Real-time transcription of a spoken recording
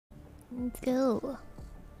Let's go.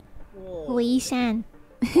 Whoa. Weishann.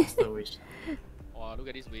 Master Weishann. Wow, look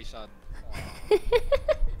at this Weishann.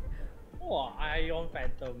 Wow, Ion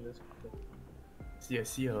Phantom. This See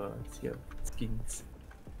her skins.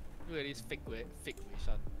 Look at this fake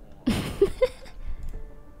Weishann.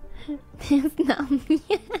 It's not me.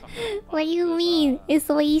 What do you mean? It's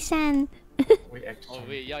Weishann. Wait, actually. Oh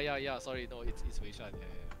wait, yeah. Sorry, no, it's Weishann.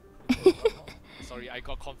 Yeah. Sorry, I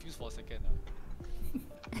got confused for a second.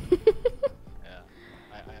 Yeah,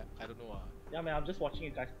 I don't know. yeah, man, I'm just watching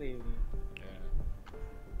you guys play.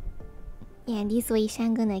 Yeah, this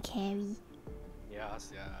Weishann gonna carry.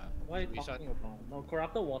 Yes, yeah. What are you Weishann. talking about? No,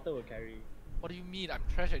 corrupted water will carry. What do you mean? I'm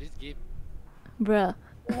trash at this game. Bruh.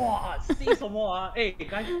 Wow, say some more. Hey,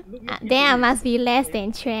 guys, look. Then I must be less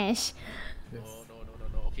than trash. Yes.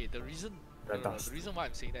 No. Okay, the reason why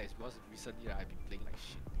I'm saying that is because recently I've been playing like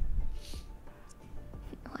shit.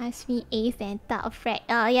 Watch me ace and top frag.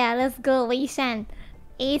 Oh yeah, let's go Weishann.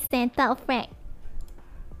 Ace and top frag.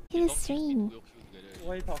 Kill stream.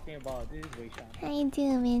 What are you talking about? This is Weishann. How you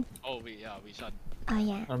doing, man? Oh wait, yeah, Weishann. Oh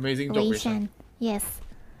yeah. Amazing job, Weishann. Yes.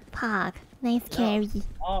 Park. Nice carry.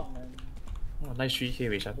 Oh man, Oh, nice 3K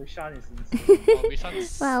Weishann. Weishann is insane. Oh,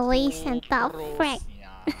 Weishann. Well, Weishann top frag.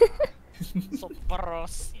 So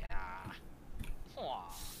pros, yeah.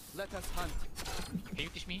 Let us hunt. Can you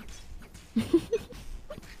teach me?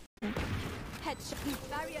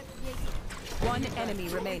 One enemy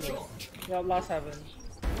remaining. Yeah, last 7.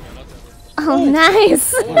 Oh,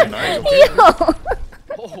 nice. Oh, nice. Okay. Yo.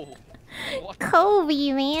 Oh, what?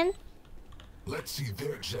 Kobe, man. Let's see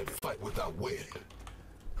their jet fight without wind.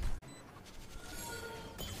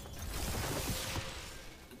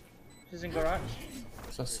 She's in garage.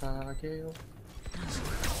 Sasageo.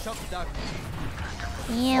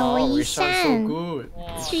 Yeah, Oh, Weishann so Weishann. good.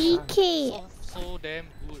 3K. So damn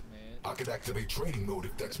good, man. I could activate training mode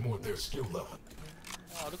if that's more their skill level.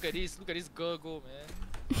 Oh, look at this girl go, man.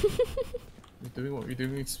 We're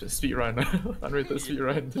doing speed run. Unrated speed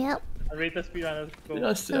run. Yep. Rated speedrunners go.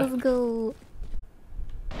 Yes, yeah. Let's go.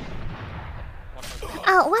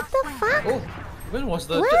 Oh, what the fuck? Oh, when was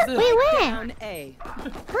the What? jet Wait, where? Down A.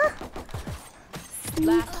 Huh?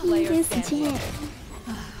 Last Sneaky player this standing. jet.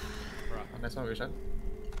 Nice one, Weishann.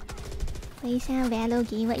 Weishann Valo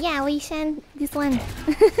gamer. Yeah, Weishann. This one. Wow,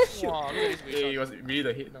 look at this Hey, Weishann. it was really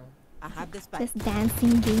the hit now. I have this back. Just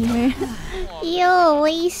dancing gamer. Wow, Yo,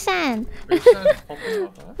 Weishann. Weishann popping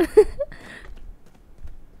up, huh?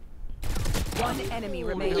 One enemy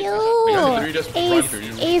remaining. Yo. Weishann just run Ace. to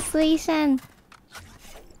you. Ace Weishann.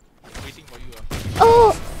 waiting for you.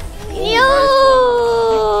 Oh.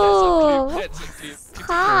 Yo. That's a clip.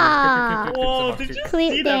 Ha. Whoa, did you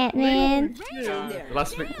Clip see that, play? man.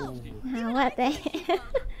 Last week. Ooh. What the heck?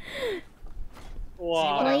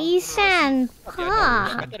 Wow. Weishann. You're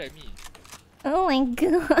Ha. better than me. Oh my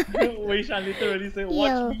god. Weishann literally said,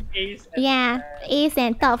 Yo. watch me ace. And Yeah, ace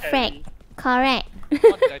and top frag. Correct.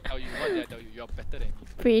 What did I tell you? You're better than me.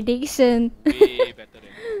 Prediction. Way better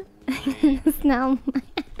than me. It's now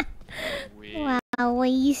Way. wow, They're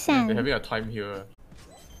Weishann. having a time here.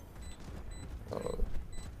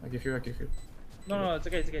 I give you. No, it's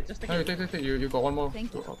okay. Just take No, it. take. You got one more.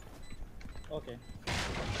 Thank you. Okay.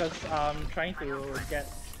 Because I'm trying to get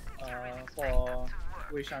for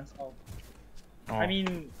Weishann's ult. Oh. I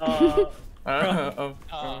mean,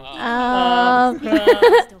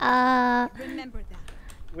 Remember that.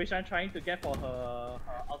 Weishann trying to get for her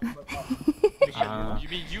ultimate ult. You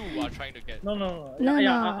mean you are trying to get? No. No,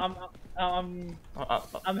 Yeah, no.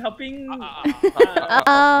 I'm helping.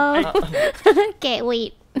 Okay,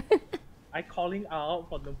 wait. I calling out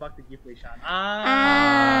for Numbak to give Weishann.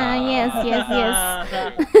 Yes.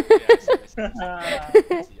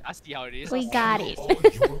 I see how it is. We got it. All your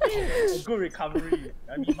opponents. Good recovery.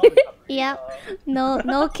 I mean, not recovery. Yep.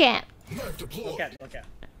 No cap. Not No deployed. cap.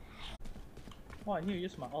 Oh, I need to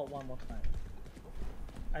use my ult one more time.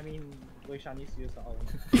 I mean, Weishann needs to use the ult.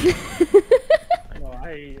 No,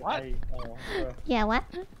 bro. Yeah, what?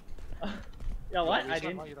 Yeah, what? Weishann, I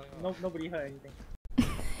didn't. what you talking about? Nobody heard anything.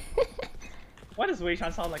 Why does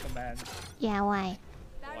Weishann sound like a man? Yeah, why?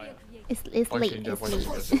 Why? It's Voice late. changer, It's voice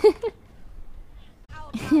late. changer.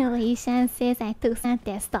 Weishann says I took some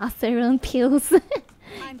testosterone pills.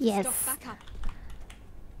 Yes.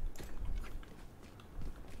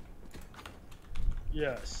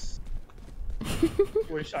 Yes.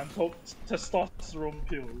 Weishann took testosterone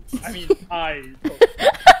pills. I mean, I took.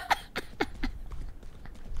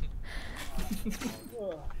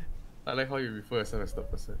 I like how you refer yourself as the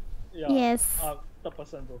person. Yeah. Yes. The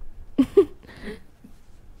person though.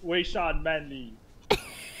 Weishann manly.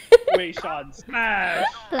 Weishann smash.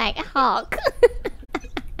 Like Hawk.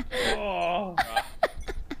 Oh.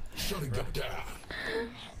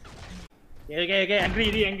 Okay,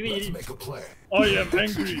 angry, Let's make a plan. I am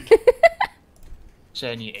angry.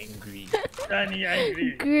 Jenny angry. Danny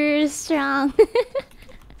angry. Girl strong.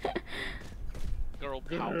 Girl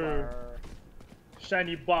power.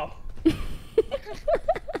 Shiny buff.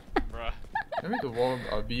 Bruh. Maybe the wall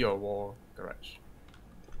be a wall garage.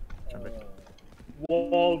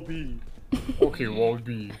 Wall B. Okay, wall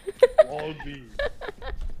B. Wall B.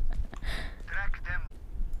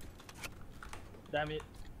 Damn it.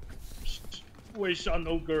 Weishann,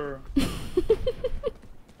 no girl.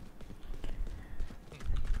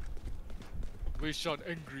 Weishann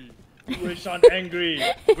angry. Weishann angry.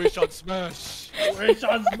 Weishann smash.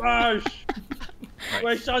 Weishann smash.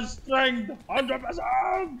 Weishann strength.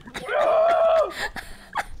 100%. Woo!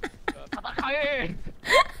 Tatakae!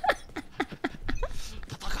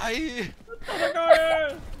 Tatakae!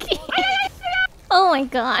 Tatakae! Oh my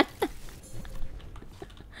god.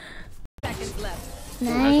 Seconds left.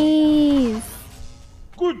 Nice.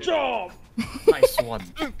 Good job. Nice one.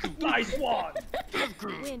 Nice one.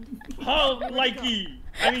 Win. How likey.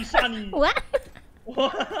 I mean, Shani. What?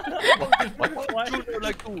 What? Why?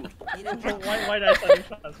 Like two. Why did I suddenly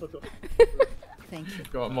transfer to? Thank you.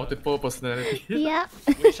 Got multiple personalities. Yep.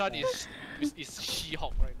 Weishann is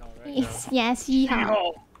She-Hulk right now, right? It's, yeah,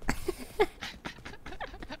 She-Hulk. She-Hulk.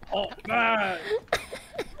 Oh man.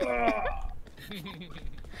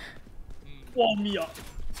 Warm me up.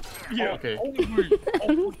 Yeah. Okay.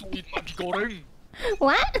 Aku to eat Maggi goreng.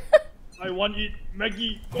 What? I want to eat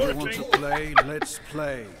Maggie. You want to play? Let's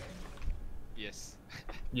play. Yes.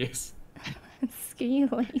 Yes. Screw you,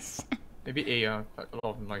 Weishann. Maybe A, quite a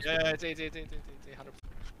lot of nice. Yeah, people. 100%.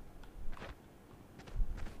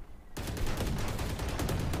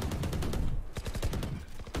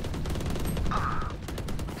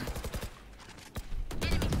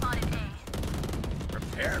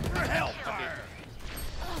 Prepare for hellfire.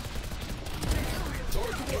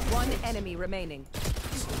 One enemy remaining.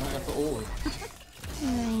 Oh,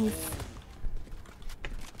 Nice.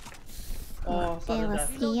 Oh, That sudden was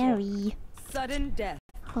death. scary. Sudden death.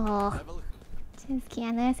 Oh. Just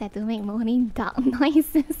Kiana had to make moaning dark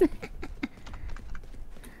noises.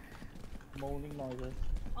 Moaning noises.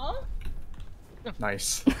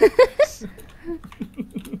 nice.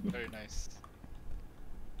 Very nice.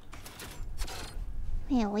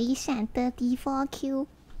 Man, Weishann 34 kill.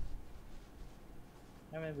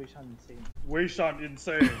 I mean, Weishann insane. Weishann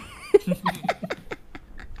insane.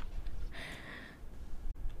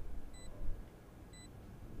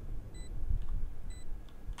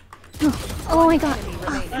 Oh my god. Enemy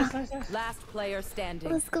remaining. Nice. Last player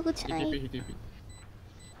standing. Let's go He try. TP, he TP.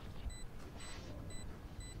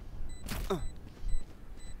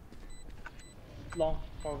 Long,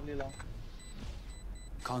 probably long.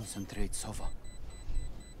 Concentrate, Sova.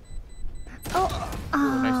 Oh,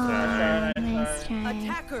 nice try. nice try.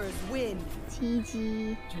 Attackers win.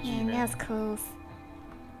 GG. Man, that was close.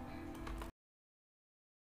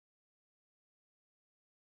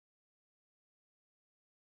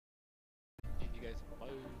 You guys, bye.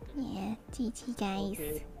 Yeah, GG guys.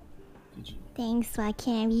 Okay. GG. Thanks for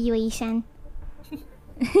carry, Weishann.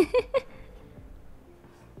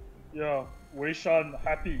 Yeah, Weishann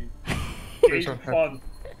happy. Weishann Game fun.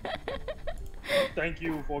 Thank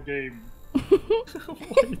you for game.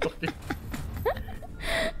 What are you talking?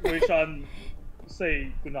 Weishann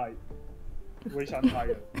say goodnight. Weishann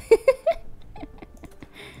tired.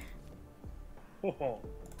 Oh,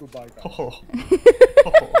 goodbye guys. Oh.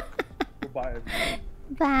 Oh. Goodbye everyone.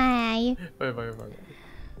 Bye. Bye bye bye.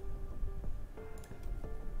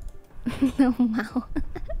 No mouth.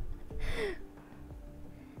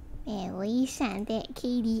 Man, Weishann, that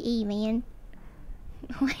KDA, man.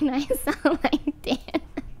 Why do I sound like that?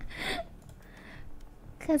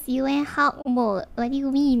 Cause you went Hulk mode. What do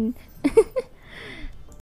you mean?